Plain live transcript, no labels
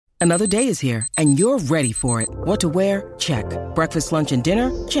Another day is here, and you're ready for it. What to wear? Check. Breakfast, lunch, and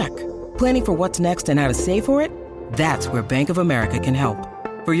dinner? Check. Planning for what's next and how to save for it? That's where Bank of America can help.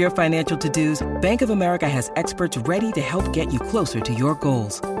 For your financial to-dos, Bank of America has experts ready to help get you closer to your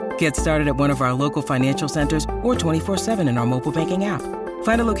goals. Get started at one of our local financial centers or 24/7 in our mobile banking app.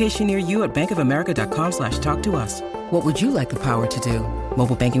 Find a location near you at bankofamerica.com/talktous. What would you like the power to do?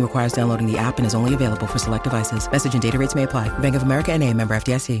 Mobile banking requires downloading the app and is only available for select devices. Message and data rates may apply. Bank of America N.A., member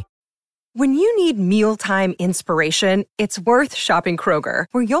FDIC. When you need mealtime inspiration, it's worth shopping Kroger,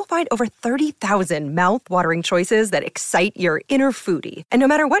 where you'll find over 30,000 mouth-watering choices that excite your inner foodie. And no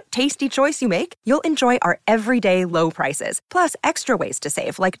matter what tasty choice you make, you'll enjoy our everyday low prices, plus extra ways to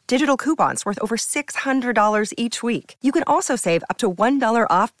save, like digital coupons worth over $600 each week. You can also save up to $1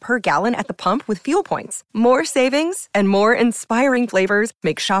 off per gallon at the pump with fuel points. More savings and more inspiring flavors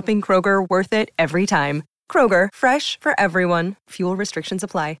make shopping Kroger worth it every time. Kroger, fresh for everyone. Fuel restrictions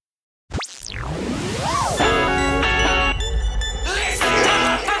apply.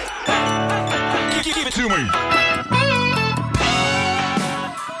 Give it to me.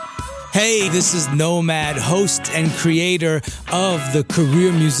 Hey, this is Nomad, host and creator of the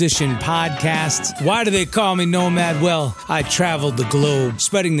Career Musician Podcast. Why do they call me Nomad? Well, I traveled the globe,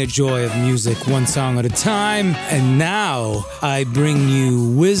 spreading the joy of music one song at a time. And now I bring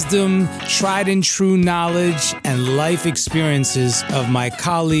you wisdom, tried and true knowledge, and life experiences of my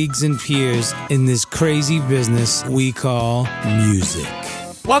colleagues and peers in this crazy business we call music.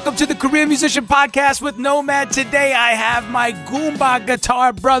 Welcome to the Career Musician Podcast with Nomad. Today I have my Goomba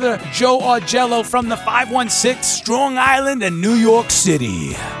guitar brother, Joe Argello from the 516, Strong Island in New York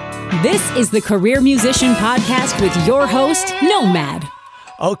City. This is the Career Musician Podcast with your host, Nomad.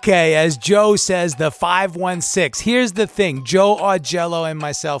 Okay, as Joe says, the 516. Here's the thing. Joe Argello and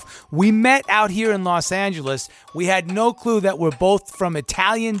myself, we met out here in Los Angeles. We had no clue that we're both from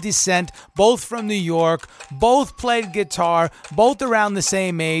Italian descent, both from New York, both played guitar, both around the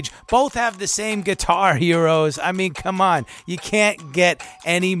same age, both have the same guitar heroes. I mean, come on. You can't get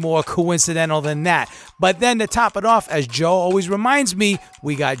any more coincidental than that. But then to top it off, as Joe always reminds me,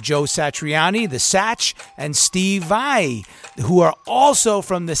 we got Joe Satriani, the Satch, and Steve Vai, who are also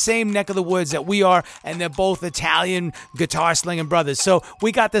from the same neck of the woods that we are, and they're both Italian guitar slinging brothers. So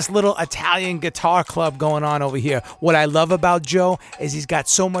we got this little Italian guitar club going on over here. What I love about Joe is he's got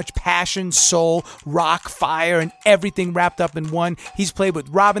so much passion, soul, rock, fire, and everything wrapped up in one. He's played with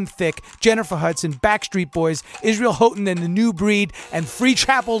Robin Thicke, Jennifer Hudson, Backstreet Boys, Israel Houghton and the New Breed, and Free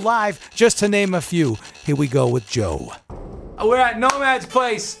Chapel Live, just to name a few. Here we go with Joe. We're at Nomad's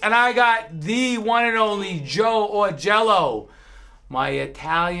place, and I got the one and only Joe Argello, my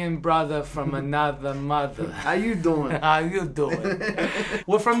Italian brother from another mother. How you doing? How you doing?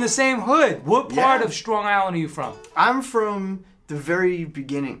 We're from the same hood. What part of Strong Island are you from? I'm from the very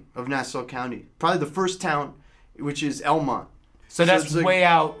beginning of Nassau County. Probably the first town, which is Elmont. So that's like, way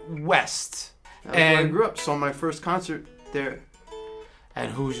out west. That's where I grew up. Saw my first concert there.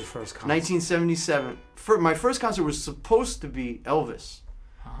 And who was your first concert? 1977. My first concert was supposed to be Elvis,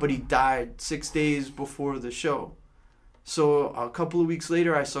 but he died 6 days before the show. So a couple of weeks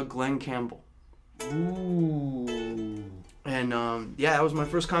later, I saw Glenn Campbell. Ooh. And that was my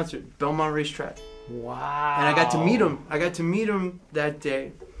first concert, Belmont Racetrack. Wow. And I got to meet him. I got to meet him that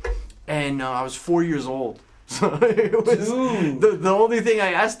day, and I was 4 years old. So it was the only thing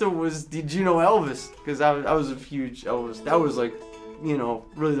I asked him was, "Did you know Elvis?" Because I was a huge Elvis. That was like,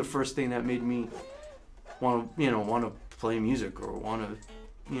 really the first thing that made me want to play music or want to,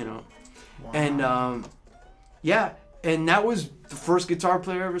 Wow. And and that was the first guitar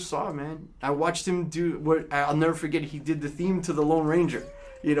player I ever saw, man. I watched him do what I'll never forget. He did the theme to the Lone Ranger.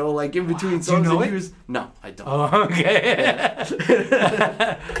 Like in between songs. Do you know and it? No, I don't. Oh, okay.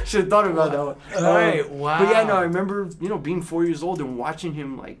 Should have thought about that one. All right, wow. But I remember, being 4 years old and watching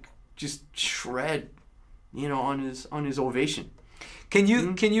him like just shred, on his Ovation. Can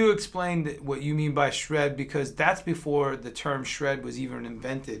you explain what you mean by shred? Because that's before the term shred was even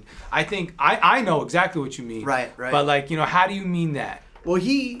invented. I think I know exactly what you mean. Right. But how do you mean that? Well,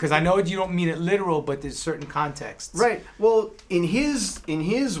 because I know you don't mean it literal, but there's certain contexts. Right. Well, in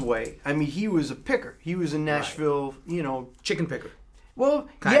his way, I mean, he was a picker. He was a Nashville, chicken picker. Well,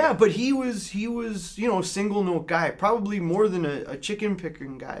 yeah, but he was single note guy, probably more than a chicken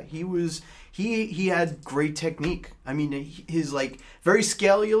picking guy. He had great technique. I mean, his very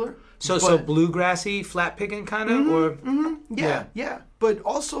scalular. So bluegrassy, flat picking kind of, Yeah. But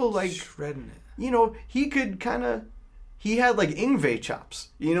also shredding it. He could kind of. He had Yngwie chops.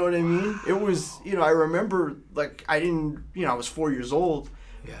 You know what I mean? It was, I remember I didn't, I was 4 years old.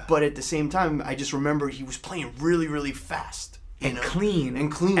 Yeah. But at the same time, I just remember he was playing really, really fast. and clean.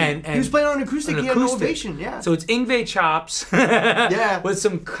 And clean. And he was playing on acoustic. He had an Ovation, yeah. So it's Yngwie chops. Yeah. With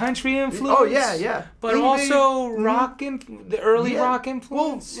some country influence. Oh, yeah. But Yngwie, also rock, the early rock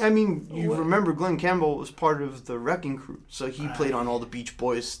influence. Well, I mean, you remember Glenn Campbell was part of the Wrecking Crew. So he played on all the Beach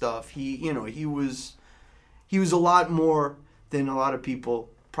Boys stuff. He was a lot more than a lot of people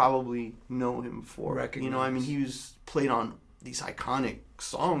probably know him for. I mean, he was played on these iconic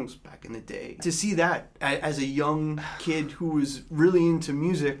songs back in the day. To see that as a young kid who was really into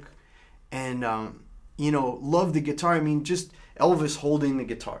music and loved the guitar. I mean, just Elvis holding the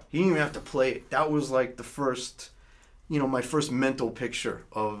guitar. He didn't even have to play it. That was like the first, my first mental picture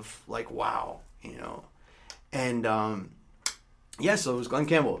of like, wow, and so it was Glenn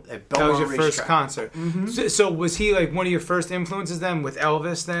Campbell at Belmont That was your Racetrack. first concert. Mm-hmm. So was he like one of your first influences then with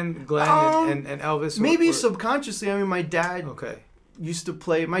Elvis then? Glenn and Elvis? Maybe subconsciously. I mean, my dad Okay. used to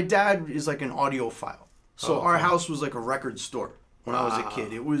play. My dad is like an audiophile. So our house was like a record store when I was a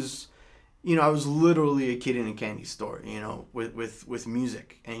kid. It was, I was literally a kid in a candy store, with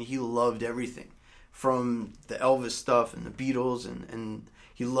music. And he loved everything from the Elvis stuff and the Beatles. And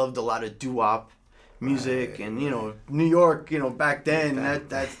he loved a lot of doo-wop music and New York back then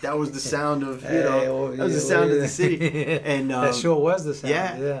that was the sound of that was the sound of the city and that sure was the sound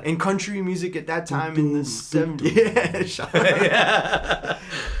and country music at that time in the 70s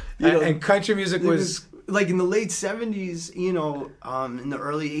and country music was like in the late 70s in the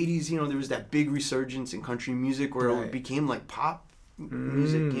early 80s there was that big resurgence in country music where it became like pop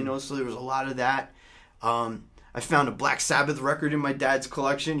music so there was a lot of that. I found a Black Sabbath record in my dad's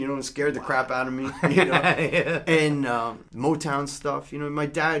collection, and scared the crap out of me, and Motown stuff. My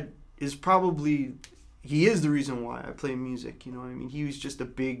dad is he is the reason why I play music. I mean, he was just a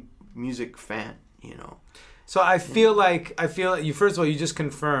big music fan. So I feel like you. First of all, you just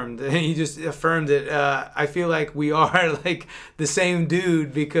confirmed, you just affirmed it. I feel like we are like the same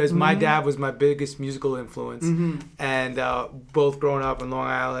dude because my dad was my biggest musical influence, and both growing up in Long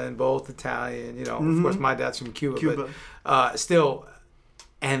Island, both Italian. Of course, my dad's from Cuba. But still.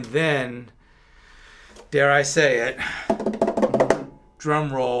 And then, dare I say it,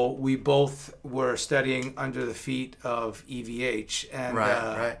 drum roll. We both were studying under the feet of EVH, and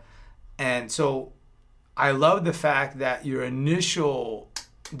right. And so. I love the fact that the initial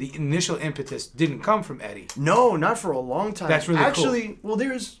impetus didn't come from Eddie. No, not for a long time. That's really cool. Well,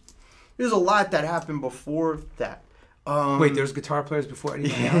 there's a lot that happened before that. Wait, there's guitar players before Eddie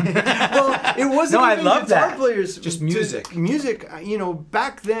Van Halen? Well, it wasn't even guitar players. Just music. Music,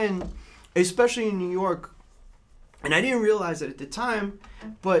 back then, especially in New York, and I didn't realize it at the time,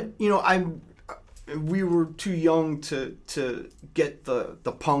 but, we were too young to get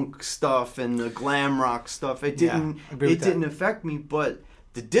the punk stuff and the glam rock stuff. It didn't affect me, but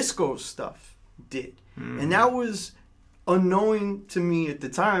the disco stuff did. And that was unknowing to me at the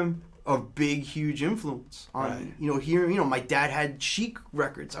time a big, huge influence on me. Hearing, my dad had Chic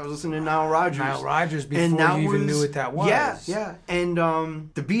records. I was listening to Nile Rodgers. Nile Rodgers before you even knew what that was. Yeah. And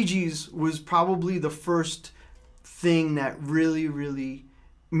the Bee Gees was probably the first thing that really, really...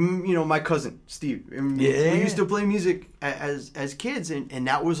 my cousin Steve. We used to play music as kids, and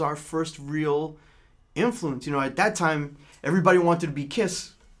that was our first real influence. At that time, everybody wanted to be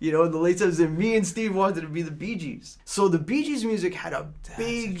Kiss. In the late 70s, and me and Steve wanted to be the Bee Gees. So the Bee Gees music had a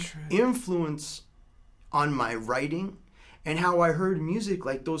big influence on my writing and how I heard music,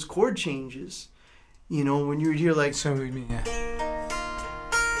 like those chord changes. When you would hear like. So we mean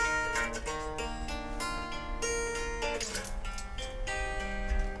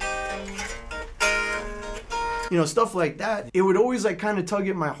stuff like that. It would always like kind of tug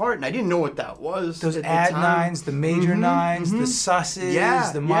at my heart, and I didn't know what that was. Those add nines, the major nines, the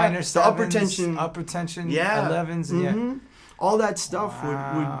susses, the minor sevens, the upper tension, 11s, all that stuff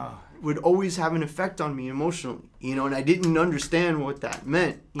would always have an effect on me emotionally, and I didn't understand what that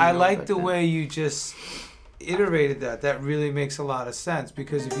meant. I like the way you just iterated that. That really makes a lot of sense,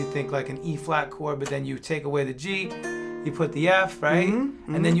 because if you think like an E flat chord, but then you take away the G, you put the F, right?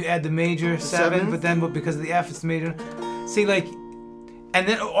 And then you add the major seven, but then because of the F, it's the major. See, like, and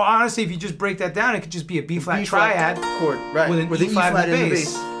then honestly, if you just break that down, it could just be a B flat triad chord, right? With an E flat in the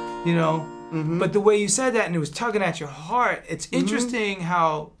bass. Mm-hmm. But the way you said that, and it was tugging at your heart, it's interesting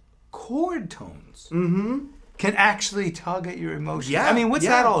how chord tones can actually tug at your emotions. Yeah, I mean, what's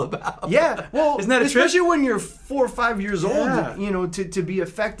that all about? Yeah, well, isn't that a especially trick? when you're 4 or 5 years old, to be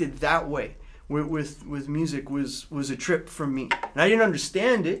affected that way with music was a trip for me. And I didn't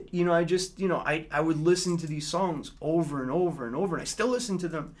understand it. You know, I just, you know, I would listen to these songs over and over and over, and I still listen to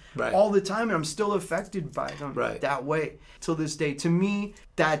them all the time, and I'm still affected by them that way till this day. To me,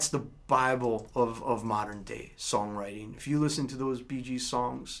 that's the Bible of modern day songwriting. If you listen to those Bee Gees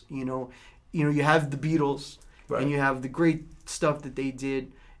songs, you know, you have the Beatles and you have the great stuff that they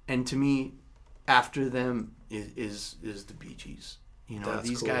did, and to me, after them is the Bee Gees. You know, that's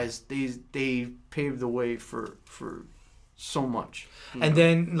these guys, they paved the way for so much. And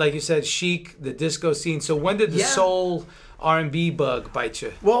then, like you said, Chic, the disco scene. So when did the soul R&B bug bite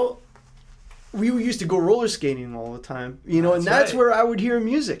you? Well, we used to go roller skating all the time, you know, and that's where I would hear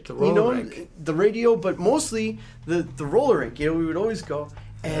music. The roller rink. The radio, but mostly the roller rink. You know, we would always go.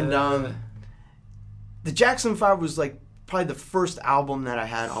 And the Jackson 5 was like probably the first album that I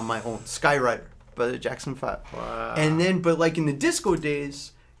had on my own, Skywriter by the Jackson 5. Wow. And then, but like in the disco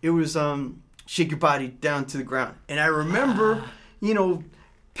days, it was Shake Your Body Down to the Ground. And I remember, you know,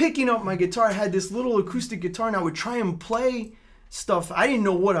 picking up my guitar. I had this little acoustic guitar, and I would try and play stuff. I didn't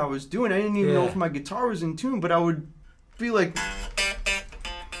know what I was doing. I didn't even know if my guitar was in tune, but I would be like,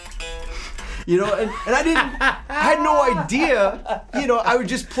 you know, and I had no idea, you know, I would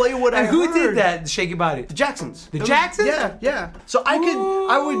just play what I heard. Who did that, Shake Your Body? The Jacksons. The Jacksons? Yeah. So I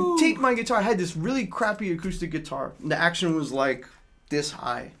would take my guitar. I had this really crappy acoustic guitar. The action was like this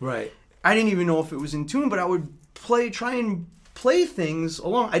high. Right. I didn't even know if it was in tune, but I would try and play things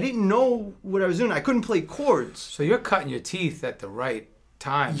along. I didn't know what I was doing. I couldn't play chords. So you're cutting your teeth at the right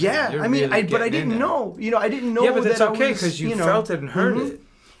time. Yeah, I mean, but I didn't know. You know, I didn't know. Yeah, but that's that okay because you felt it and heard it.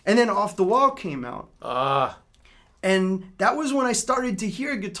 And then Off the Wall came out. And that was when I started to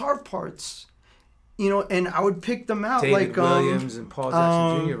hear guitar parts. You know, and I would pick them out. David Williams and Paul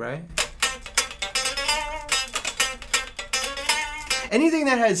Jackson Jr., right? Anything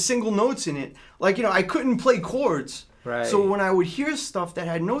that had single notes in it. Like, you know, I couldn't play chords. Right. So when I would hear stuff that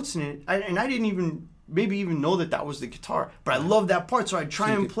had notes in it, I didn't even know that was the guitar, but I loved that part, so I'd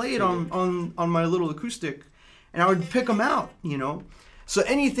try and play it on my little acoustic, and I would pick them out, you know. So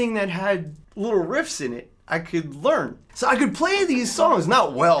anything that had little riffs in it, I could learn. So I could play these songs,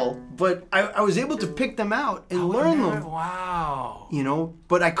 not well, but I was able to pick them out and learn them. Wow. You know,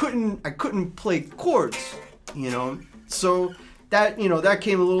 but I couldn't play chords, you know. So that, you know, that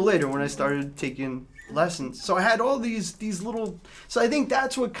came a little later when I started taking lessons. So I had all these little. So I think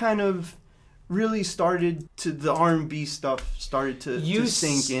that's what kind of really started to the R&B stuff started to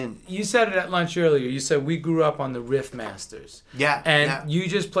sink in. You said it at lunch earlier. You said we grew up on the Riff Masters. Yeah. And you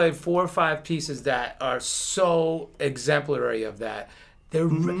just played 4 or 5 pieces that are so exemplary of that. They're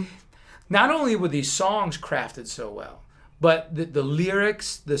not only were these songs crafted so well, but the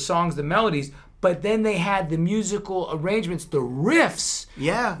lyrics, the songs, the melodies. But then they had the musical arrangements, the riffs.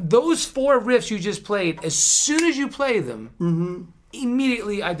 Yeah. Those 4 riffs you just played, as soon as you play them,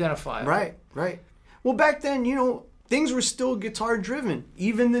 immediately identify. Right. Well, back then, you know, things were still guitar driven.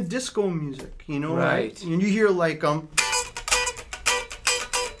 Even the disco music, you know. Right. And you hear like you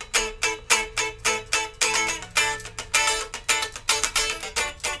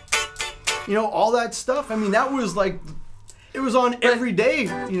know, all that stuff. I mean, that was like. It was on every day,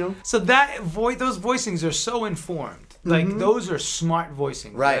 you know. So those voicings are so informed. Like those are smart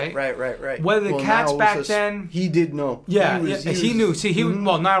voicings, right? Right. Whether the cats back then, he did know. Yeah, he knew. See,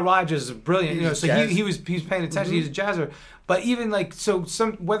 well, Nile Rodgers is brilliant, you know. So he was paying attention. He's a jazzer. But even like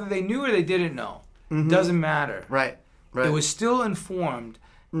whether they knew or they didn't know, doesn't matter. Right. It was still informed,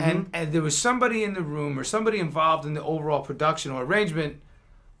 and there was somebody in the room or somebody involved in the overall production or arrangement.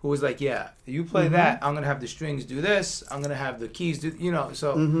 Who was like, yeah, you play that, I'm going to have the strings do this, I'm going to have the keys do, you know,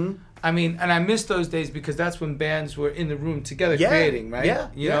 so, I mean, and I miss those days because that's when bands were in the room together creating, right? Yeah,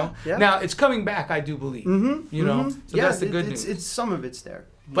 you know? Now, it's coming back, I do believe, you know, so that's the good news. It's some of it's there.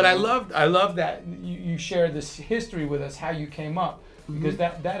 But I love that you shared this history with us, how you came up, because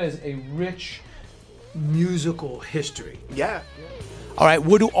that is a rich musical history. Yeah. All right,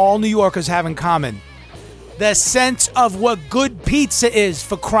 what do all New Yorkers have in common? The sense of what good pizza is,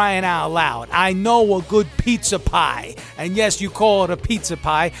 for crying out loud. I know a good pizza pie. And yes, you call it a pizza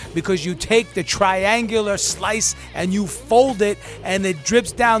pie because you take the triangular slice and you fold it and it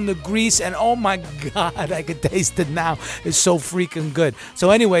drips down the grease and oh my God, I can taste it now. It's so freaking good.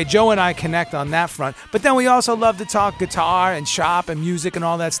 So anyway, Joe and I connect on that front. But then we also love to talk guitar and shop and music and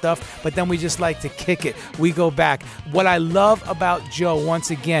all that stuff. But then we just like to kick it. We go back. What I love about Joe,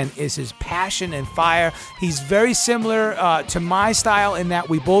 once again, is his passion and fire. He's very similar to my style in that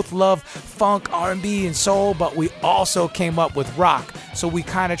we both love funk, R&B, and soul, but we also came up with rock. So we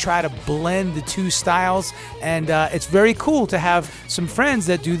kind of try to blend the two styles, and it's very cool to have some friends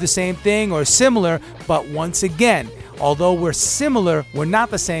that do the same thing or similar, but once again, although we're similar, we're not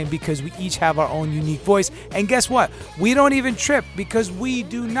the same because we each have our own unique voice. And guess what? We don't even trip because we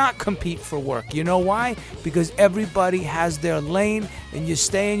do not compete for work. You know why? Because everybody has their lane, and you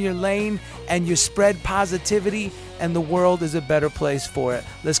stay in your lane and you spread positivity, and the world is a better place for it.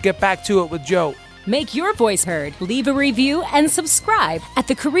 Let's get back to it with Joe. Make your voice heard. Leave a review and subscribe at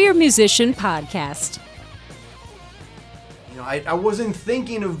the Career Musician Podcast. You know, I wasn't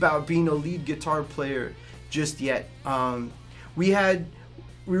thinking about being a lead guitar player just yet. We were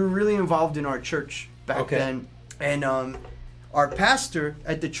really involved in our church back then, and our pastor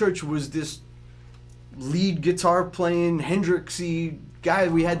at the church was this lead guitar playing Hendrixy guy.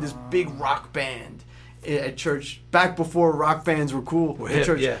 We had this big rock band at church back before rock bands were cool at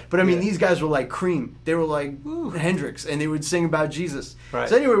church. Yeah, but I mean, these guys were like Cream. They were like Hendrix, and they would sing about Jesus. Right.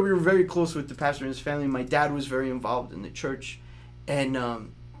 So anyway, we were very close with the pastor and his family. My dad was very involved in the church, and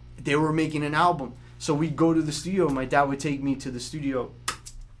they were making an album. So we'd go to the studio. My dad would take me to the studio,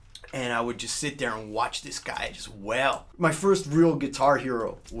 and I would just sit there and watch this guy just wail. My first real guitar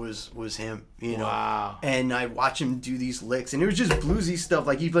hero was him, you know. Wow. And I'd watch him do these licks, and it was just bluesy stuff.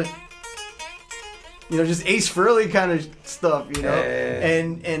 Like he'd play, you know, just Ace Frehley kind of stuff, you know.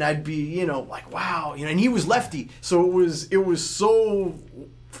 And I'd be, you know, like, wow, you know. And he was lefty, so it was so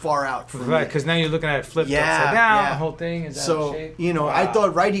far out for me. Because now you're looking at it flipped upside down. The whole thing is out of shape. You know, I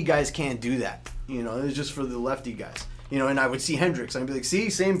thought righty guys can't do that. You know, it was just for the lefty guys. You know, and I would see Hendrix, and I'd be like, see,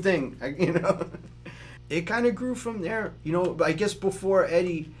 same thing. You know, it kind of grew from there. You know, I guess before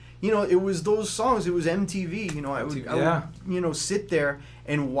Eddie, you know, it was those songs. It was MTV. You know, I would you know, sit there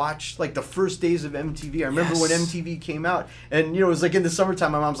and watch like the first days of MTV. I remember when MTV came out, and you know, it was like in the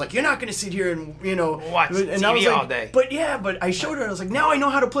summertime. My mom's like, "You're not going to sit here and you know watch TV I was like, all day." But I showed her. I was like, now I know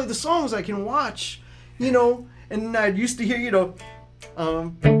how to play the songs. I can watch. You know, and I used to hear, you know.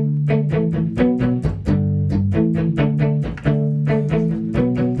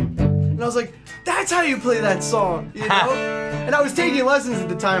 And I was like, that's how you play that song, you know? And I was taking lessons at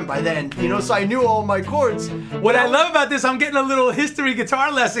the time by then, you know, so I knew all my chords. What I love about this, I'm getting a little history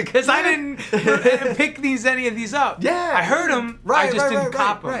guitar lesson because I didn't pick any of these up. Yeah. I heard them, I just didn't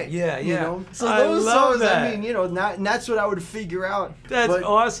cop them. Yeah, You know? So those songs, I mean, you know, and that's what I would figure out. That's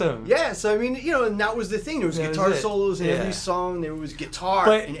awesome. Yeah, so I mean, you know, and that was the thing. There was guitar solos in every song. There was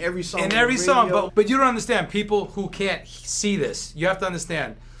guitar in every song. In every song, but you don't understand. People who can't see this, you have to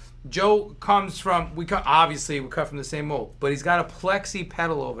understand. Joe comes from, obviously we cut from the same mold, but he's got a plexi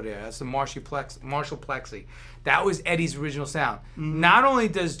pedal over there. That's the Marshall Plexi. That was Eddie's original sound. Mm-hmm. Not only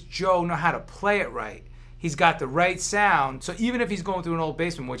does Joe know how to play it right, he's got the right sound. So even if he's going through an old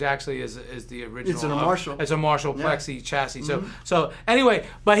Bassman, which actually is the original. It's a Marshall. It's a Marshall Plexi chassis. Mm-hmm. So anyway,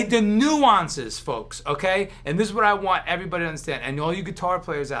 but the nuances, folks, okay? And this is what I want everybody to understand. And all you guitar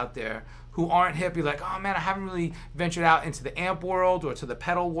players out there who aren't hip, you're like, oh man, I haven't really ventured out into the amp world or to the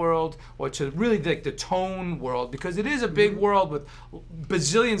pedal world or to really like the tone world, because it is a big world with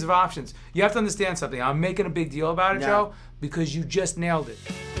bazillions of options. You have to understand something. I'm making a big deal about it, Joe, because you just nailed it.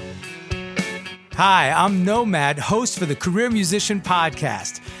 Hi, I'm Nomad, host for the Career Musician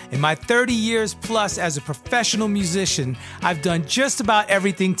Podcast. In my 30 years plus as a professional musician, I've done just about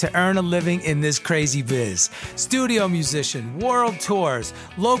everything to earn a living in this crazy biz. Studio musician, world tours,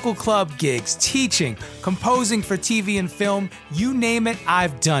 local club gigs, teaching, composing for TV and film, you name it,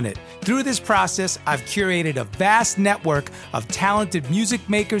 I've done it. Through this process, I've curated a vast network of talented music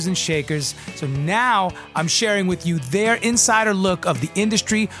makers and shakers, so now I'm sharing with you their insider look of the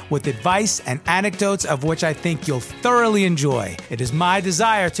industry with advice and anecdotes of which I think you'll thoroughly enjoy. It is my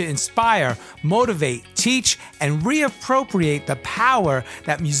desire to inspire, motivate, teach, and reappropriate the power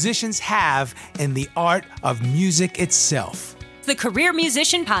that musicians have in the art of music itself. The Career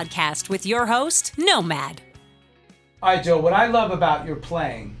Musician Podcast with your host, Nomad. All right, Joe, what I love about your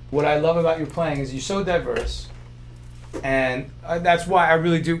playing is you're so diverse, and that's why I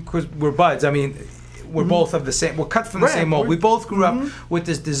really do, because we're buds. I mean, we're both of the same, we're cut from the same mold. We both grew up with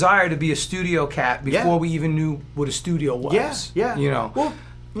this desire to be a studio cat before we even knew what a studio was. Yeah. You know? Well,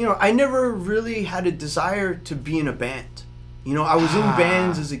 you know, I never really had a desire to be in a band. You know, I was in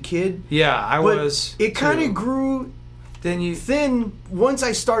bands as a kid. Yeah, I was. It kind of grew thin once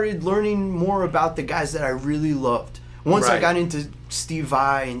I started learning more about the guys that I really loved. Once I got into Steve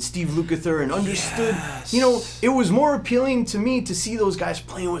Vai and Steve Lukather and understood, you know, it was more appealing to me to see those guys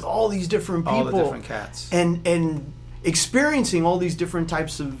playing with all these different people. All the different cats. And experiencing all these different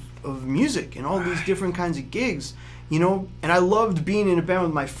types of music and all these different kinds of gigs, you know. And I loved being in a band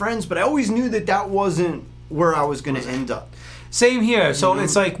with my friends, but I always knew that wasn't where I was going to end up. Same here. So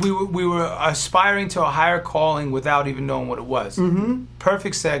it's like we were aspiring to a higher calling without even knowing what it was. Mm-hmm.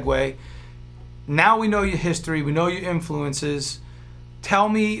 Perfect segue. Now we know your history. We know your influences. Tell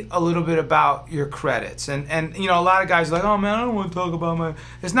me a little bit about your credits. And you know, a lot of guys are like, oh man, I don't want to talk about my...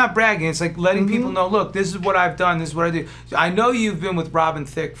 It's not bragging. It's like letting people know, look, this is what I've done. This is what I do. I know you've been with Robin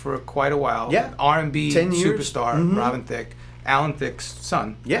Thicke for quite a while. Yeah. R&B 10 years. superstar, Robin Thicke. Alan Thicke's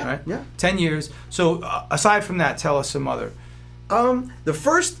son. Yeah, Right? yeah. 10 years. So aside from that, tell us some other... The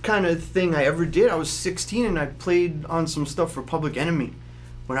first kind of thing I ever did, I was 16 and I played on some stuff for Public Enemy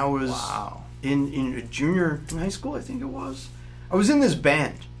when I was in a junior in high school, I think it was. I was in this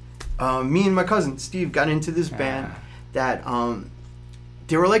band. Me and my cousin Steve got into this band that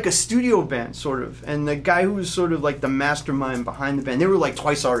they were like a studio band sort of, and the guy who was sort of like the mastermind behind the band, they were like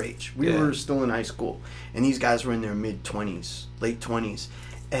twice our age. We were still in high school, and these guys were in their mid-20s, late 20s,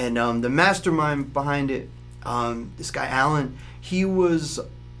 and the mastermind behind it, this guy Alan, he was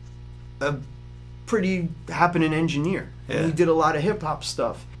a pretty happening engineer. And he did a lot of hip hop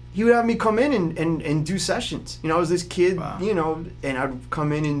stuff. He would have me come in and do sessions. You know, I was this kid, you know, and I'd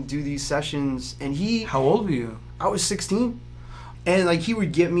come in and do these sessions. And How old were you? I was 16. And, like, he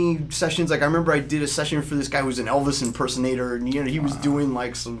would get me sessions. Like, I remember I did a session for this guy who was an Elvis impersonator. And, you know, he was doing,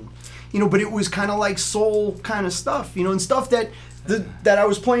 like, some, you know, but it was kind of like soul kind of stuff, you know, and stuff that I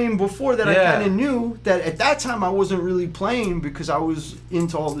was playing before that I kind of knew that at that time I wasn't really playing because I was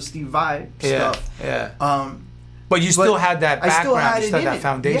into all the Steve Vai stuff. Yeah. But you still had that background, you still had that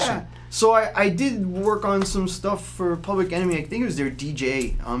foundation. Yeah. So I did work on some stuff for Public Enemy. I think it was their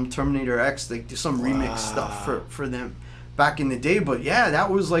DJ, Terminator X. They did some remix stuff for them back in the day. But yeah,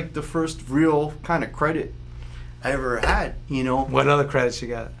 that was like the first real kind of credit I ever had, you know. What other credits you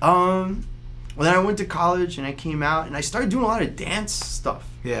got? Well, then I went to college and I came out and I started doing a lot of dance stuff.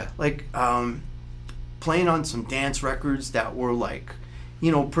 Yeah. Like playing on some dance records that were like,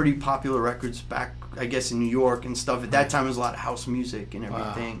 you know, pretty popular records back, I guess, in New York and stuff. At that time, there was a lot of house music and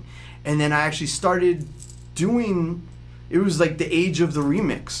everything. And then I actually started doing, it was like the age of the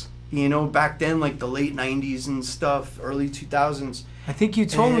remix, you know, back then, like the late 90s and stuff, early 2000s. I think you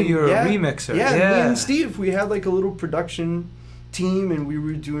told me you were a remixer. Yeah, me and Steve, we had like a little production team and we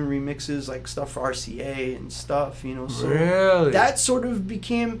were doing remixes, like stuff for RCA and stuff, you know. So really? That sort of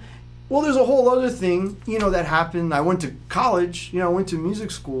became... Well, there's a whole other thing, you know, that happened. I went to college, you know, I went to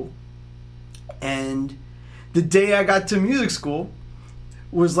music school. And the day I got to music school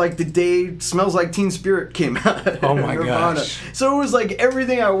was like the day Smells Like Teen Spirit came out. Oh my gosh. So it was like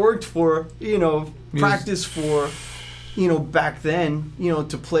everything I worked for, you know, practiced for, you know, back then, you know,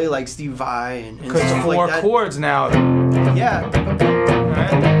 to play like Steve Vai and stuff like that. 4 chords now. Yeah.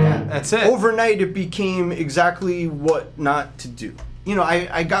 Right? Yeah. That's it. Overnight, it became exactly what not to do. You know,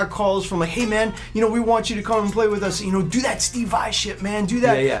 I got calls from like, hey man, you know, we want you to come and play with us. You know, do that Steve Vai shit, man. Do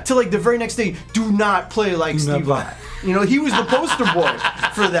that. Yeah. Till like the very next day, do not play like Steve Vai. You know, he was the poster boy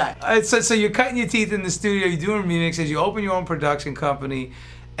for that. So you're cutting your teeth in the studio, you're doing remixes, you open your own production company,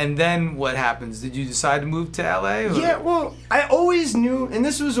 and then what happens? Did you decide to move to LA? Or? Yeah, well, I always knew, and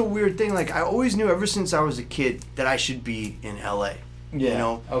this was a weird thing, like I always knew ever since I was a kid that I should be in LA. Yeah. You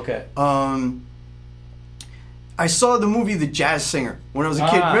know? Okay. I saw the movie The Jazz Singer when I was a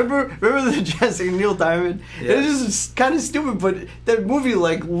kid. Remember The Jazz Singer, Neil Diamond? Yeah. It was just kind of stupid, but that movie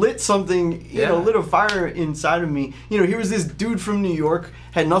like lit something, you know, lit a fire inside of me. You know, he was this dude from New York,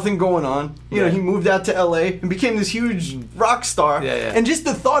 had nothing going on. You know, he moved out to LA and became this huge rock star. Yeah. And just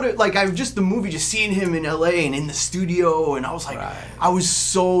the thought of like the movie, just seeing him in LA and in the studio, and I was like, I was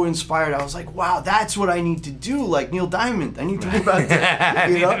so inspired. I was like, wow, that's what I need to do, like Neil Diamond. I need to move out there.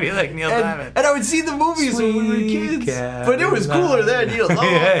 You know? I need to be like Neil Diamond. And I would see the movies when we were kids. But it was cooler then, you know,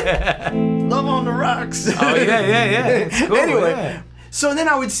 Love on the Rocks. Oh, yeah. It's cool, anyway, so then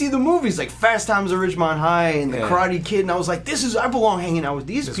I would see the movies like Fast Times at Ridgemont High and The Karate Kid, and I was like, I belong hanging out with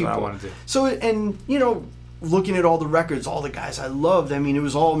these people. That's what I want to do. So, and, you know, looking at all the records, all the guys I loved, I mean, it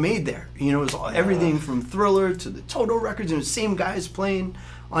was all made there. You know, it was everything from Thriller to the Toto records, and the same guys playing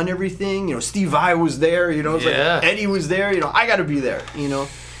on everything. You know, Steve Vai was there, you know, it was like Eddie was there, you know, I got to be there, you know.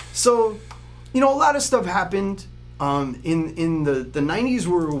 So, you know, a lot of stuff happened. In the 90s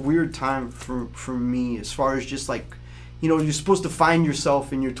were a weird time for me as far as just like, you know, you're supposed to find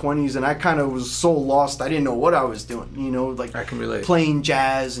yourself in your 20s, and I kind of was so lost, I didn't know what I was doing, you know, like I can relate. Playing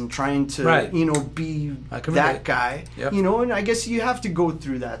jazz and trying to, you know, be that guy, you know, and I guess you have to go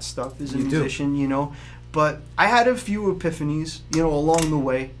through that stuff as a musician, you know, but I had a few epiphanies, you know, along the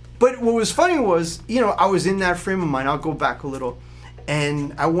way. But what was funny was, you know, I was in that frame of mind, I'll go back a little,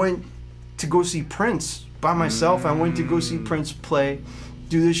 and I went to go see Prince by myself. I went to go see Prince play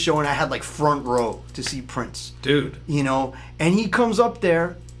do this show, and I had like front row to see Prince. Dude. You know, and he comes up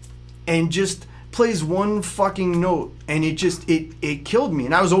there and just plays one fucking note, and it killed me.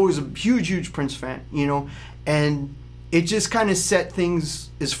 And I was always a huge Prince fan, you know, and it just kind of set things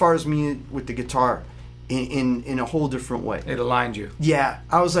as far as me with the guitar in a whole different way. It aligned you. Yeah,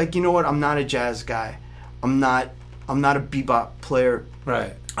 I was like, you know what? I'm not a jazz guy. I'm not a bebop player.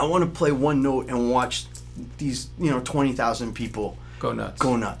 Right. I want to play one note and watch these, 20,000 people go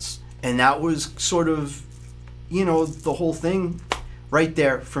nuts. And that was sort of, the whole thing right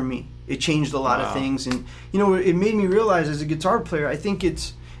there for me. It changed a lot of things, and it made me realize as a guitar player, I think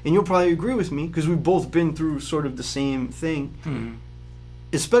it's, and you'll probably agree with me because we've both been through sort of the same thing. Mm-hmm.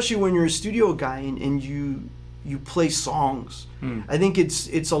 Especially when you're a studio guy and you play songs. I think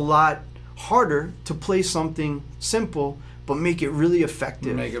it's a lot harder to play something simple but make it really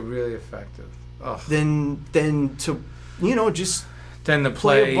effective. Than to just then to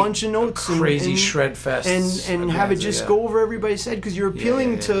play a bunch of notes, crazy shred fest, and have it just go over everybody's head because you're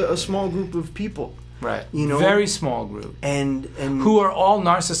appealing to a small group of people. Right. Very small group. And who are all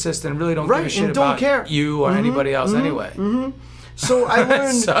narcissists and really don't give a shit about you or anybody else anyway. Mm-hmm. So I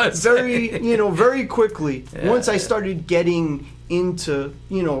learned very quickly once I started getting into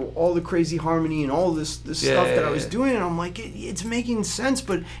all the crazy harmony and all this stuff that I was doing, and I'm like, it's making sense,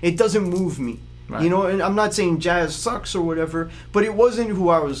 but it doesn't move me. Right. And I'm not saying jazz sucks or whatever, but it wasn't who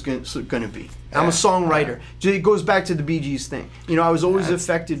I was going to be. I'm a songwriter. Right. It goes back to the Bee Gees thing. I was always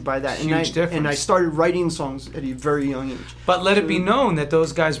affected by that. Huge difference. And I started writing songs at a very young age. But let it be known that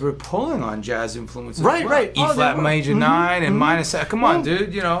those guys were pulling on jazz influences. Right, as well. right. E flat major 9 and minor 7. Come on,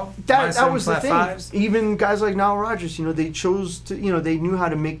 dude. That was the thing. 5s. Even guys like Nile Rodgers, they chose to, they knew how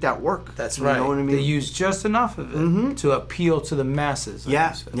to make that work. That's right. You know what I mean? They used just enough of it to appeal to the masses.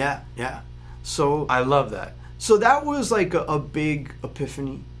 Yeah. So I love that. So that was like a big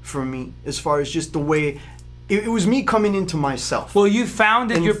epiphany for me, as far as just the way it was me coming into myself. Well, you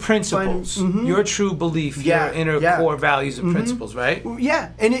founded your principles, your true belief, your inner core values and principles, right? Yeah,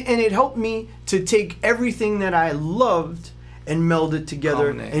 and it helped me to take everything that I loved and meld it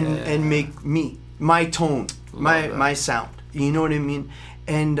together and make me, my tone, my sound. You know what I mean?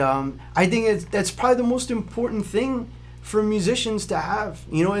 And I think that's probably the most important thing for musicians to have,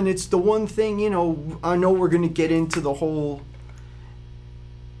 and it's the one thing, I know we're going to get into the whole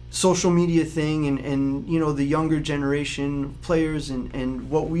social media thing and the younger generation players and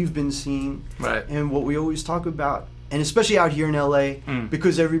what we've been seeing, right, and what we always talk about, and especially out here in LA,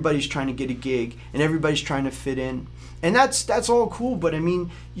 because everybody's trying to get a gig and everybody's trying to fit in, and that's all cool, but I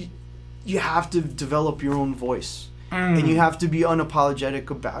mean, you have to develop your own voice, and you have to be unapologetic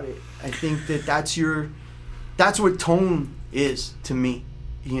about it. I think that's what tone is to me,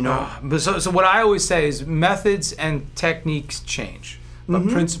 But so what I always say is methods and techniques change, but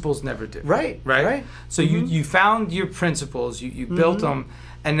principles never do. Right. So you found your principles, you built them,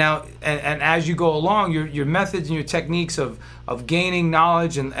 and now and as you go along, your methods and your techniques of gaining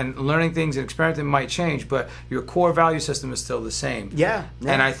knowledge and learning things and experimenting might change, but your core value system is still the same. Yeah.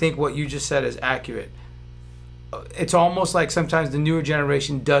 And I think what you just said is accurate. It's almost like sometimes the newer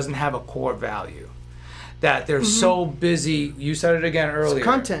generation doesn't have a core value. That they're so busy. You said it again earlier. It's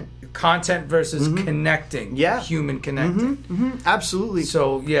content versus connecting. Yeah. Human connecting. Absolutely.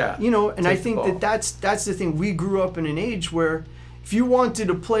 So yeah. And I think that's the thing. We grew up in an age where if you wanted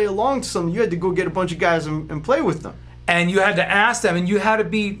to play along to something, you had to go get a bunch of guys and play with them. And you had to ask them, and you had to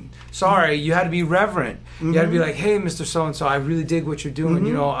be you had to be reverent. You had to be like, hey, Mr. So-and-so, I really dig what you're doing.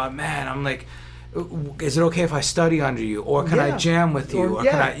 Man, I'm like, is it okay if I study under you, or can I jam with you, or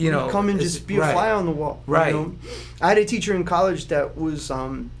can I, come and just be a fly on the wall? Right. I had a teacher in college that was,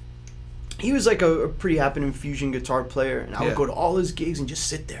 he was like a pretty happening fusion guitar player, and I would go to all his gigs and just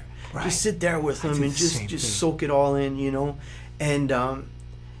sit there, just sit there with him and just soak it all in, and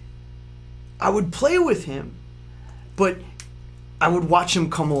I would play with him, but I would watch him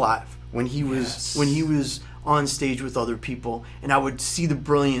come alive when he was on stage with other people, and I would see the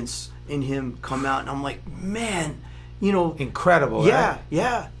brilliance in him come out, and I'm like, man, incredible. Yeah, right?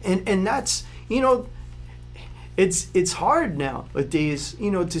 yeah, and that's it's hard nowadays.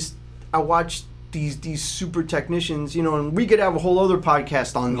 I watch these super technicians, and we could have a whole other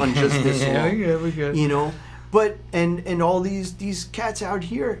podcast on just this. Yeah, we could. But and all these cats out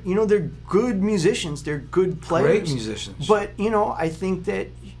here, they're good musicians, they're good players, great musicians. But I think that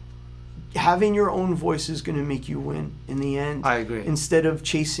having your own voice is going to make you win in the end. I agree. Instead of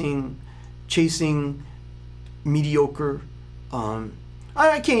chasing mediocre, I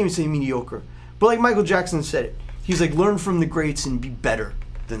can't even say mediocre, but like Michael Jackson said it, he's like, learn from the greats and be better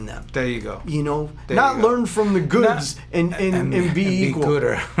than them. There you go. You know, There not you go. learn from the goods and be equal.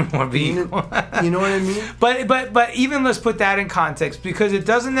 Gooder or be equal. You know what I mean? But even let's put that in context, because it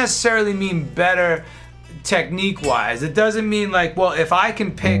doesn't necessarily mean better technique wise. It doesn't mean like, well, if I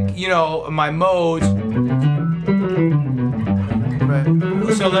can pick, you know, my modes.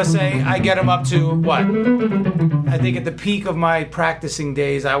 Right. So let's say I get them up to what? I think at the peak of my practicing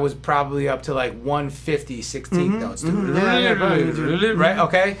days, I was probably up to like 150 16th notes. Right?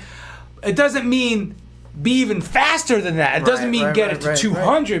 Okay. It doesn't mean be even faster than that. It doesn't mean get it to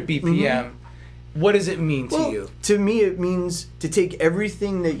 200 BPM. What does it mean to you? To me, it means to take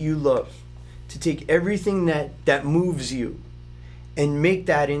everything that you love, to take everything that moves you, and make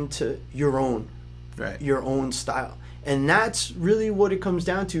that into your own, your own style. And that's really what it comes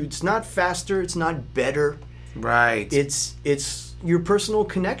down to. It's not faster. It's not better. Right. It's your personal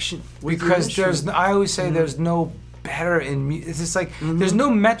connection with because there's. I always say there's no better in music. It's just like there's no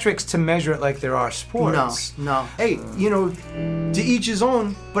metrics to measure it like there are sports. No. Hey, you know, to each his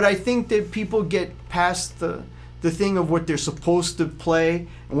own. But I think that people get past the thing of what they're supposed to play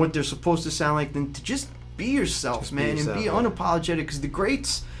and what they're supposed to sound like, then to just be yourself, man, and be unapologetic. Because the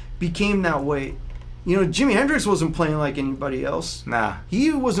greats became that way. You know, Jimi Hendrix wasn't playing like anybody else. Nah.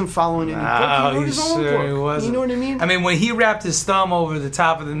 He wasn't following any book. He wrote his own book. Wasn't. You know what I mean? I mean, when he wrapped his thumb over the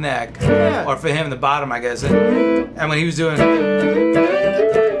top of the neck, or for him, the bottom, I guess, and when he was doing, you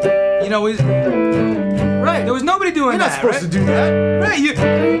know, there was nobody doing that. You're not supposed to do that. Right.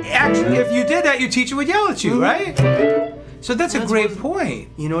 Actually, if you did that, your teacher would yell at you, right? So that's a great point.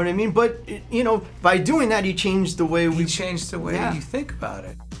 You know what I mean? But, you know, by doing that, he changed the way you think about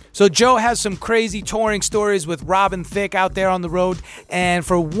it. So Joe has some crazy touring stories with Robin Thicke out there on the road. And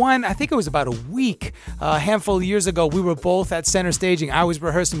for one, I think it was about a week, a handful of years ago, we were both at Center Staging. I was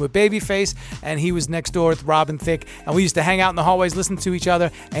rehearsing with Babyface, and he was next door with Robin Thicke. And we used to hang out in the hallways, listen to each other.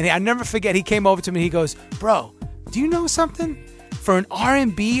 And I never forget, he came over to me, he goes, "Bro, do you know something? For an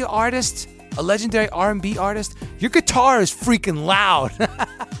R&B artist, a legendary R&B artist, your guitar is freaking loud."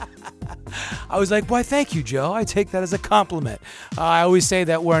 I was like, "Why, thank you, Joe. I take that as a compliment." I always say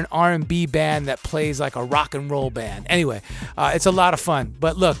that we're an R&B band that plays like a rock and roll band. Anyway, it's a lot of fun.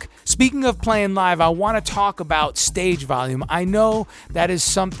 But look, speaking of playing live, I want to talk about stage volume. I know that is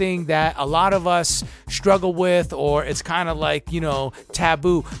something that a lot of us struggle with, or it's kind of like, you know,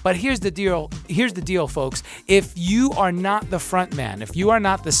 taboo. But here's the deal. Here's the deal, folks. If you are not the front man, if you are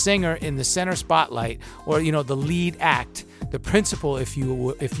not the singer in the center spotlight, or, you know, the lead act, the principal, if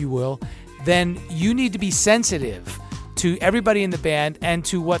you will, then you need to be sensitive to everybody in the band and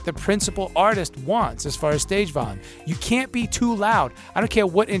to what the principal artist wants as far as stage volume. You can't be too loud. I don't care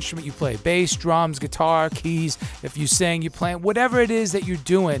what instrument you play, bass, drums, guitar, keys, if you sing, you play, whatever it is that you're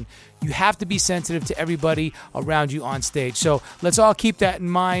doing, you have to be sensitive to everybody around you on stage. So let's all keep that in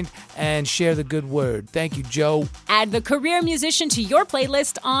mind and share the good word. Thank you, Joe. Add the Career Musician to your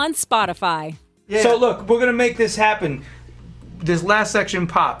playlist on Spotify. Yeah. So look, we're going to make this happen. This last section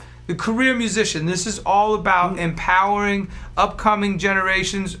pop. The Career Musician. This is all about empowering upcoming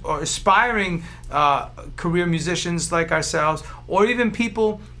generations or aspiring career musicians like ourselves, or even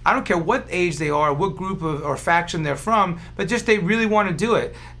people, I don't care what age they are, what group or faction they're from, but just they really want to do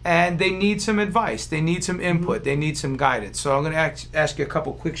it. And they need some advice. They need some input. They need some guidance. So I'm going to ask you a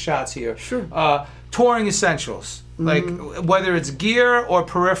couple quick shots here. Sure. Touring essentials. Like, whether it's gear or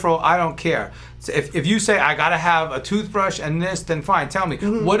peripheral, I don't care. So if you say, I got to have a toothbrush and this, then fine. Tell me,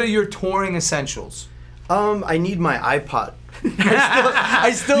 what are your touring essentials? I need my iPod.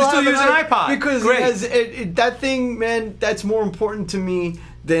 I still use an iPod? Because that thing, man, that's more important to me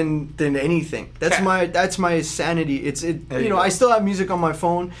than anything. That's my sanity. You know, I still have music on my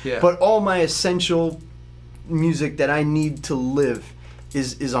phone, but all my essential music that I need to live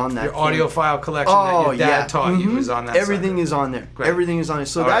is on that. Your audiophile collection that your dad taught you is on that. Everything is on there. Great. Everything is on there.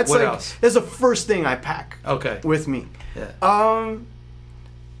 So that's what else? That's the first thing I pack. With me. Yeah.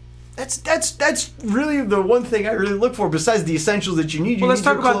 That's really the one thing I really look for besides the essentials that you need. Well, let's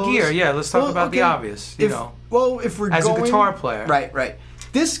talk about gear. Yeah, let's talk about the obvious. You know. Well, if we're as a guitar player, right.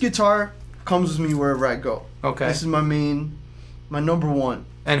 This guitar comes with me wherever I go. Okay. This is my number one.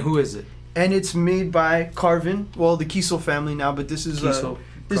 And who is it? And it's made by Carvin. Well, the Kiesel family now, but this is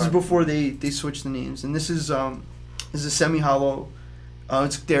before they switched the names. And this is a semi-hollow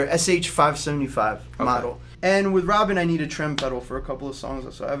It's their SH575 model. And with Robin, I need a trem pedal for a couple of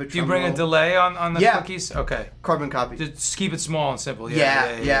songs. So I have a trem. Do you bring a delay on the cookies? Okay. Carbon copy. Just keep it small and simple.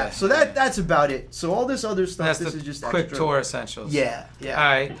 Yeah. So that's about it. So all this other stuff, this is just quick extra. tour essentials. Yeah. All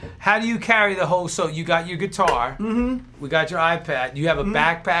right. How do you carry the whole? So you got your guitar. Mm-hmm. We got your iPad. You have a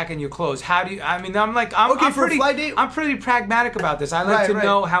backpack and your clothes. How do you? I mean, I'm for a flight date. I'm pretty pragmatic about this. I like to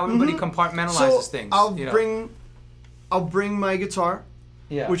know how everybody compartmentalizes things. I'll bring my guitar.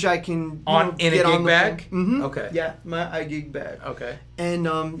 Yeah. Which I can in get a gig on the bag. Mm-hmm. Okay. Yeah, my iGig bag. Okay. And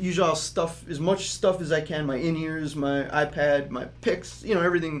usually I'll stuff as much stuff as I can. My in-ears, my iPad, my picks.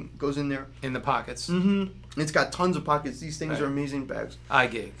 Everything goes in there. In the pockets. Mm-hmm. It's got tons of pockets. These things are amazing bags.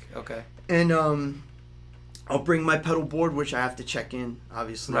 iGig. Okay. And I'll bring my pedal board, which I have to check in,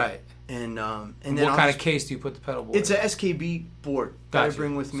 obviously. Right. And then what kind of case do you put the pedal board? It's a SKB board that I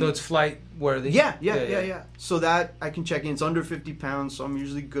bring with me. So it's flight worthy. Yeah. So that I can check in. It's under 50 pounds, so I'm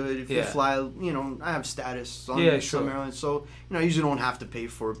usually good. If you fly, I have status on some airlines, so I usually don't have to pay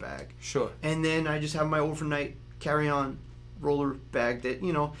for a bag. Sure. And then I just have my overnight carry-on roller bag that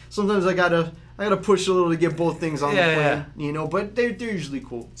sometimes I gotta push a little to get both things on the plane. But they're usually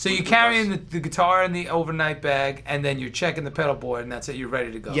cool. So you're carrying the guitar in the overnight bag, and then you're checking the pedal board, and that's it. You're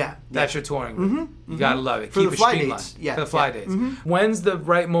ready to go. Yeah, that's your touring. Mm-hmm. You gotta love it. For Keep the it fly streamlined. dates. Yeah, for the fly dates. Mm-hmm. When's the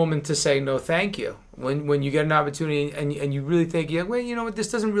right moment to say no, thank you? When you get an opportunity and you really think,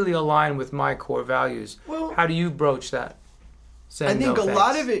 this doesn't really align with my core values. Well, how do you broach that? I think a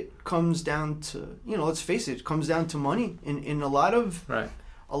lot of it comes down to, let's face it comes down to money in a lot of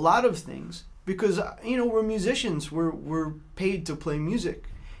things, because we're musicians, we're paid to play music,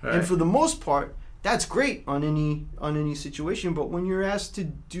 and for the most part that's great on any situation. But when you're asked to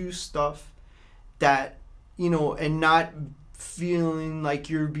do stuff that and not feeling like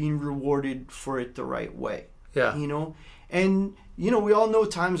you're being rewarded for it the right way, and we all know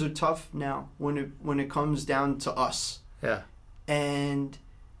times are tough now when it comes down to us. Yeah. And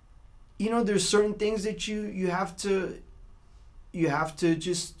there's certain things that you have to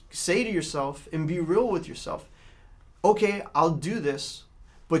just say to yourself and be real with yourself. Okay, I'll do this,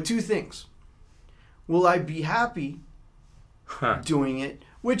 but two things. Will I be happy doing it?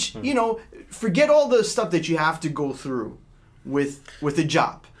 Which, forget all the stuff that you have to go through with a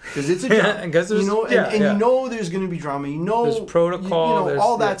job, because it's a job. There's going to be drama. There's protocol.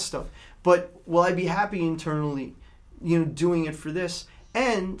 All that stuff. But will I be happy internally? Doing it for this.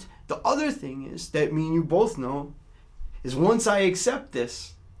 And the other thing is that me and you both know is once I accept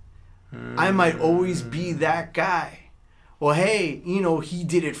this, I might always be that guy. Well, hey, he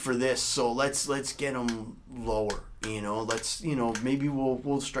did it for this, so let's get him lower. Let's maybe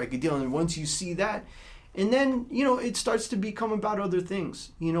we'll strike a deal. And once you see that, and then it starts to become about other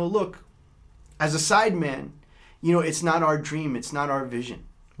things. Look, as a sideman, it's not our dream, it's not our vision.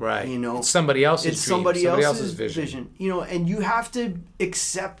 Right. It's somebody else's dream. Somebody else's vision. And you have to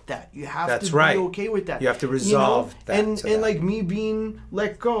accept that. You have to be okay with that. You have to resolve that. And like me being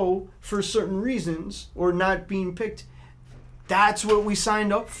let go for certain reasons or not being picked, that's what we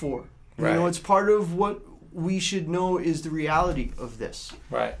signed up for. Right. It's part of what we should know is the reality of this.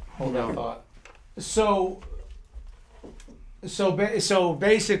 Right. Hold that thought. So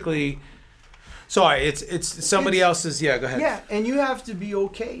basically, sorry, it's somebody else's. Yeah, go ahead. Yeah, and you have to be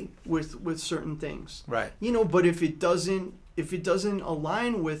okay with certain things. Right. But if it doesn't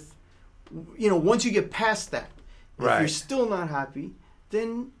align with, once you get past that, if you're still not happy,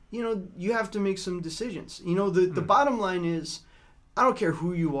 then you have to make some decisions. The bottom line is, I don't care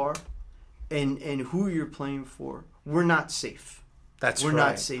who you are, and who you're playing for. We're not safe. We're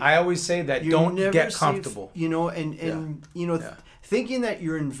not safe. I always say that. Don't get comfortable. Safe, thinking that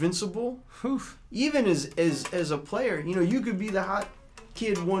you're invincible. Even as a player, you could be the hot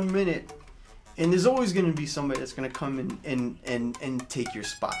kid 1 minute, and there's always going to be somebody that's going to come in and take your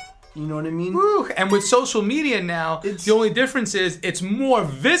spot. You know what I mean? Woo. And with social media now, the only difference is it's more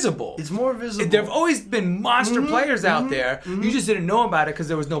visible. It's more visible. There have always been monster players out there. Mm-hmm. You just didn't know about it because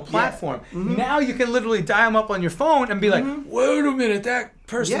there was no platform. Yeah. Mm-hmm. Now you can literally dial them up on your phone and be like, wait a minute, that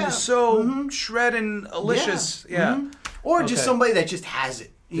person is so shredding delicious. Yeah. Mm-hmm. Or just somebody that just has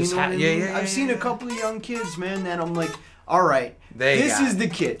it. You know what I mean? I've seen a couple of young kids, man, that I'm like, all right, this is the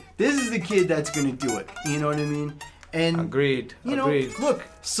kid. This is the kid that's going to do it. You know what I mean? And Agreed. Look,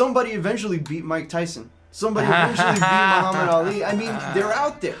 somebody eventually beat Mike Tyson. Somebody eventually beat Muhammad Ali. I mean, they're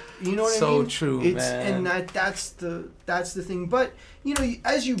out there. You know what I mean? So true, man. And that's the thing. But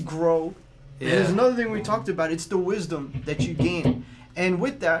as you grow, and there's another thing we talked about. It's the wisdom that you gain, and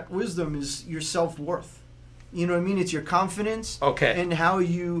with that wisdom is your self-worth. You know what I mean? It's your confidence. Okay. And how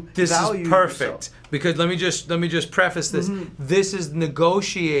you This value is perfect yourself. because let me just preface this. This is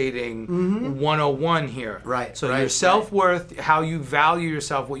negotiating 101 here. Right, So right, your self-worth, how you value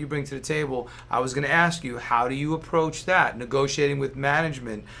yourself, what you bring to the table. I was going to ask you, how do you approach that? Negotiating with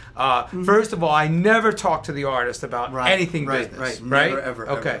management. First of all, I never talk to the artist about anything business. Right. Never, ever.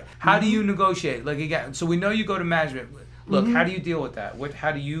 Okay. Ever. How do you negotiate? Like again, so we know you go to management. Look, how do you deal with that?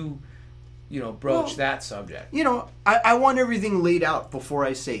 How do you broach that subject? I want everything laid out before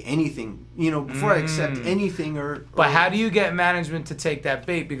I say anything, before I accept anything But how do you get management to take that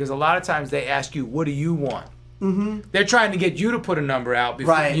bait? Because a lot of times they ask you, what do you want? They're trying to get you to put a number out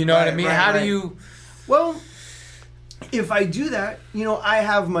before, you know what I mean? How do you... Well, if I do that, I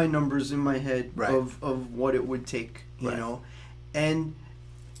have my numbers in my head of what it would take, and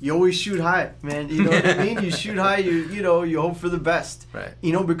you always shoot high, man. You know what I mean? You shoot high. You hope for the best. Right.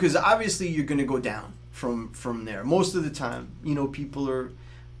 Because obviously you're gonna go down from there. Most of the time, people are,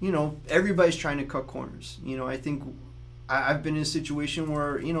 everybody's trying to cut corners. I think I've been in a situation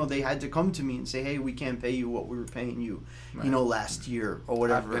where they had to come to me and say, hey, we can't pay you what we were paying you, last year or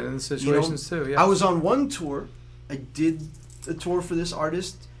whatever. I've been in situations too. Yeah. I was on one tour. I did a tour for this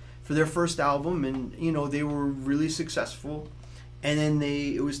artist for their first album, and they were really successful. And then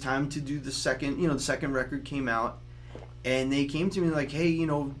it was time to do the second, the second record came out, and they came to me like, hey,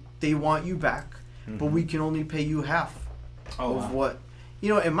 they want you back, but we can only pay you half of what,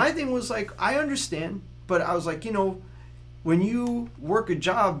 and my thing was like, I understand, but I was like, when you work a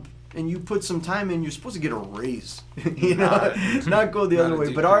job and you put some time in, you're supposed to get a raise, not go the other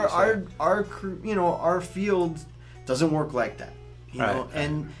way. But our field doesn't work like that,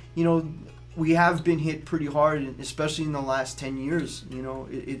 and we have been hit pretty hard, especially in the last 10 years.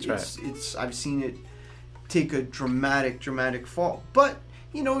 It's I've seen it take a dramatic fall. But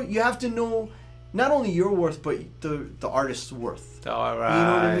you have to know not only your worth, but the artist's worth. All right. You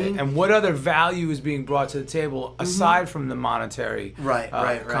know what I mean? And what other value is being brought to the table aside from the monetary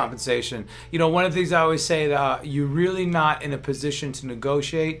compensation? One of the things I always say that you're really not in a position to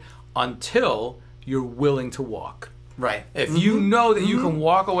negotiate until you're willing to walk. Right. If you know that you can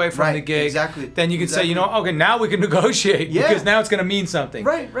walk away from the gig, then you can say, okay, now we can negotiate because now it's going to mean something.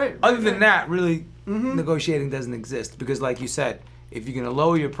 Right. Other than that, really, negotiating doesn't exist because, like you said, if you're going to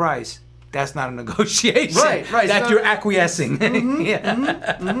lower your price, that's not a negotiation. Right. That you're acquiescing.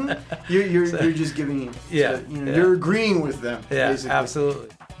 You're just giving in. You're agreeing with them. Yeah, basically. absolutely.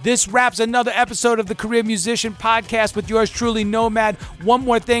 This wraps another episode of the Career Musician Podcast with yours truly, Nomad. One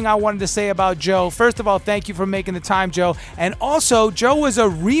more thing I wanted to say about Joe. First of all, thank you for making the time, Joe. And also, Joe was a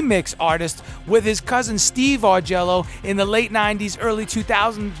remix artist with his cousin Steve Argello in the late 90s, early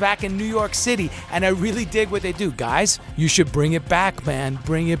 2000s back in New York City. And I really dig what they do. Guys, you should bring it back, man.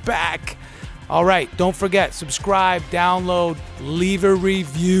 Bring it back. All right, don't forget, subscribe, download, leave a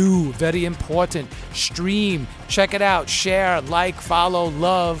review. Very important. Stream, check it out, share, like, follow,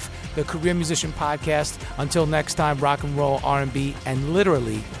 love the Career Musician Podcast. Until next time, rock and roll, R&B, and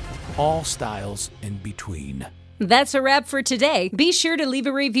literally all styles in between. That's a wrap for today. Be sure to leave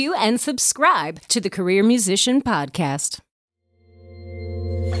a review and subscribe to the Career Musician Podcast.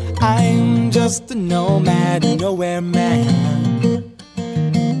 I'm just a nomad, nowhere man.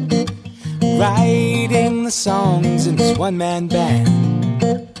 Writing the songs in this one-man band.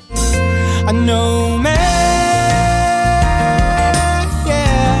 A nomad,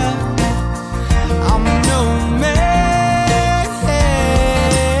 yeah. I'm a nomad,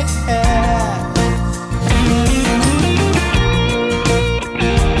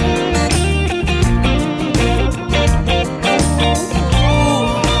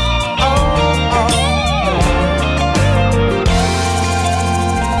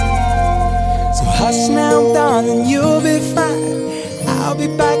 Hush now, darling, you'll be fine. I'll be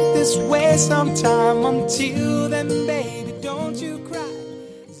back this way sometime. Until then, baby, don't you cry.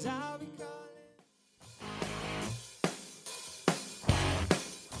 'Cause I'll be calling.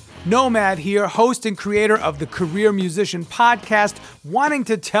 Nomad here, host and creator of the Career Musician Podcast, wanting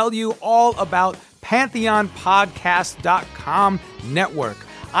to tell you all about PantheonPodcast.com network.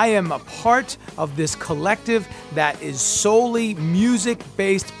 I am a part of this collective that is solely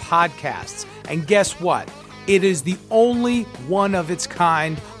music-based podcasts. And guess what? It is the only one of its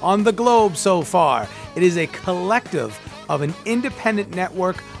kind on the globe so far. It is a collective of an independent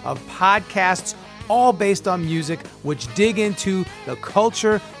network of podcasts, all based on music, which dig into the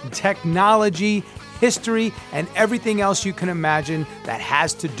culture, technology, history, and everything else you can imagine that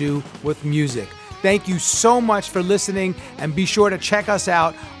has to do with music. Thank you so much for listening, and be sure to check us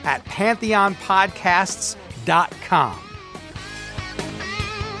out at PantheonPodcasts.com.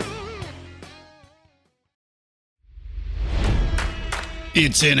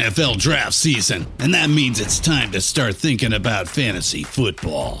 It's NFL draft season, and that means it's time to start thinking about fantasy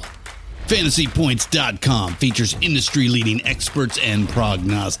football. FantasyPoints.com features industry-leading experts and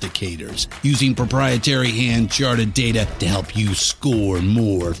prognosticators using proprietary hand-charted data to help you score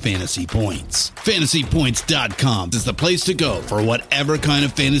more fantasy points. FantasyPoints.com is the place to go for whatever kind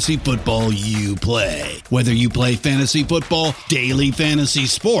of fantasy football you play. Whether you play fantasy football, daily fantasy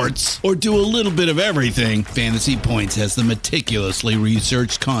sports, or do a little bit of everything, Fantasy Points has the meticulously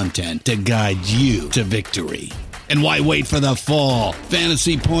researched content to guide you to victory. And why wait for the fall?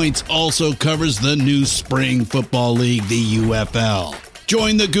 Fantasy Points also covers the new spring football league, the UFL.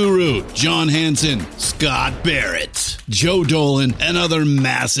 Join the guru, John Hansen, Scott Barrett, Joe Dolan, and other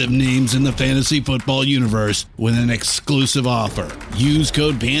massive names in the fantasy football universe with an exclusive offer. Use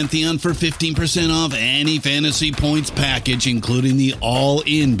code Pantheon for 15% off any Fantasy Points package, including the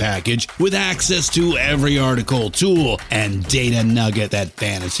all-in package, with access to every article, tool, and data nugget that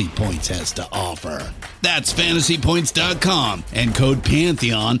Fantasy Points has to offer. That's FantasyPoints.com and code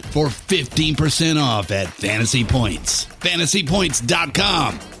Pantheon for 15% off at Fantasy Points.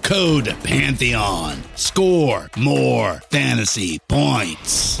 FantasyPoints.com, code Pantheon. Score more fantasy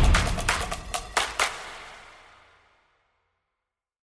points.